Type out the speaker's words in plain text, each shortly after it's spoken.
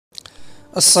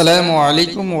السلام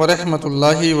علیکم ورحمۃ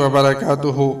اللہ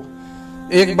وبرکاتہ۔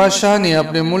 ایک بادشاہ نے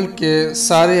اپنے ملک کے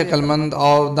سارے عقل مند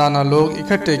اور دانا لوگ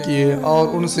اکٹھے کیے اور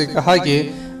ان سے کہا کہ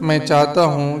میں چاہتا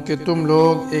ہوں کہ تم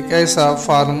لوگ ایک ایسا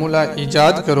فارمولہ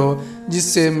ایجاد کرو جس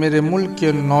سے میرے ملک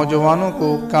کے نوجوانوں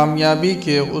کو کامیابی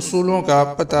کے اصولوں کا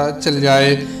پتہ چل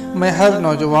جائے۔ میں ہر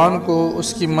نوجوان کو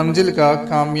اس کی منزل کا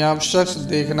کامیاب شخص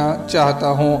دیکھنا چاہتا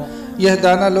ہوں۔ یہ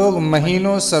دانا لوگ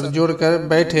مہینوں سر جوڑ کر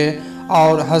بیٹھے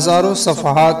اور ہزاروں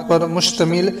صفحات پر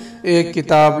مشتمل ایک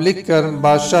کتاب لکھ کر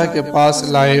بادشاہ کے پاس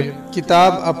لائے۔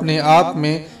 کتاب اپنے آپ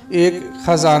میں ایک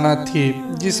خزانہ تھی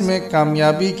جس میں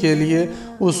کامیابی کے لیے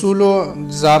اصول و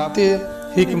ضابطے،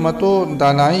 حکمت و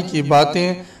دانائی کی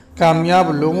باتیں،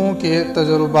 کامیاب لوگوں کے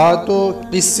تجربات و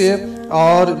قصے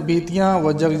اور بیتیاں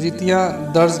و جگجیتیاں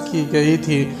درج کی گئی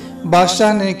تھی۔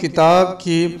 بادشاہ نے کتاب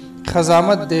کی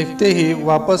خزامت دیکھتے ہی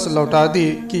واپس لوٹا دی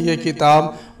کہ یہ کتاب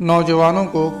نوجوانوں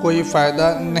کو کوئی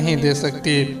فائدہ نہیں دے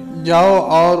سکتی، جاؤ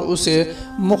اور اسے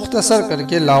مختصر کر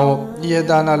کے لاؤ۔ یہ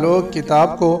دانا لوگ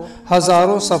کتاب کو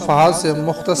ہزاروں صفحات سے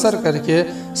مختصر کر کے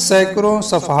سینکڑوں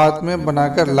صفحات میں بنا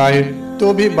کر لائے،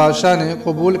 تو بھی بادشاہ نے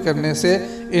قبول کرنے سے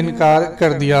انکار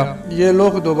کر دیا۔ یہ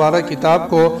لوگ دوبارہ کتاب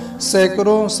کو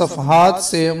سینکڑوں صفحات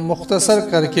سے مختصر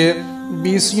کر کے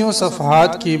 20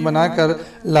 صفحات کی بنا کر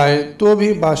لائے، تو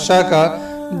بھی بادشاہ کا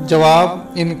جواب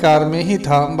انکار میں ہی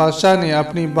تھا۔ بادشاہ نے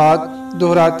اپنی بات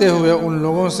دہراتے ہوئے ان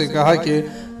لوگوں سے کہا کہ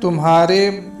تمہارے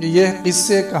یہ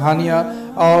قصے، کہانیاں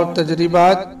اور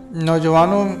تجربات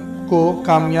نوجوانوں کو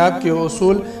کامیاب کے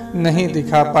اصول نہیں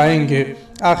دکھا پائیں گے۔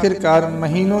 آخر کار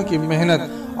مہینوں کی محنت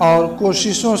اور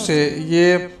کوششوں سے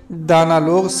یہ دانا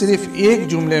لوگ صرف ایک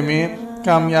جملے میں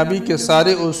کامیابی کے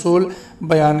سارے اصول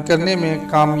بیان کرنے میں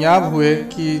کامیاب ہوئے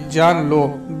کہ جان لو،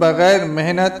 بغیر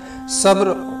محنت،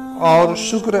 صبر اور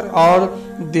شکر اور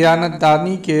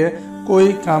دیانتداری کے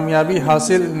کوئی کامیابی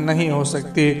حاصل نہیں ہو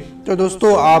سکتی۔ تو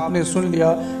دوستو، آپ نے سن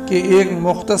لیا کہ ایک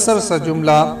مختصر سا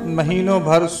جملہ مہینوں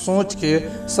بھر سوچ کے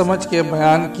سمجھ کے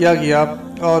بیان کیا گیا،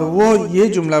 اور وہ یہ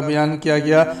جملہ بیان کیا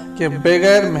گیا کہ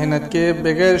بغیر محنت کے،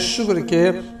 بغیر شکر کے،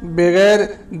 بغیر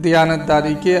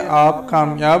دیانتداری کے آپ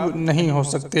کامیاب نہیں ہو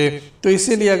سکتے۔ تو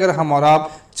اسی لیے اگر ہم اور آپ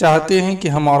چاہتے ہیں کہ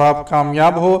ہم اور آپ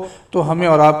کامیاب ہو تو ہمیں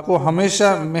اور آپ کو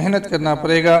ہمیشہ محنت کرنا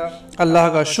پڑے گا، اللہ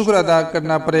کا شکر ادا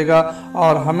کرنا پڑے گا،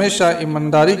 اور ہمیشہ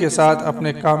ایمانداری کے ساتھ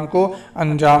اپنے کام کو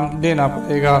انجام دینا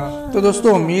پڑے گا۔ تو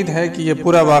دوستو، امید ہے کہ یہ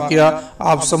پورا واقعہ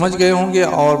آپ سمجھ گئے ہوں گے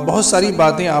اور بہت ساری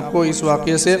باتیں آپ کو اس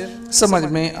واقعے سے سمجھ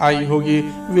میں آئی ہوگی۔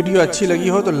 ویڈیو اچھی لگی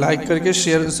ہو تو لائک کر کے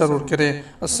شیئر ضرور کریں۔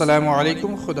 السلام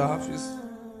علیکم، خدا حافظ۔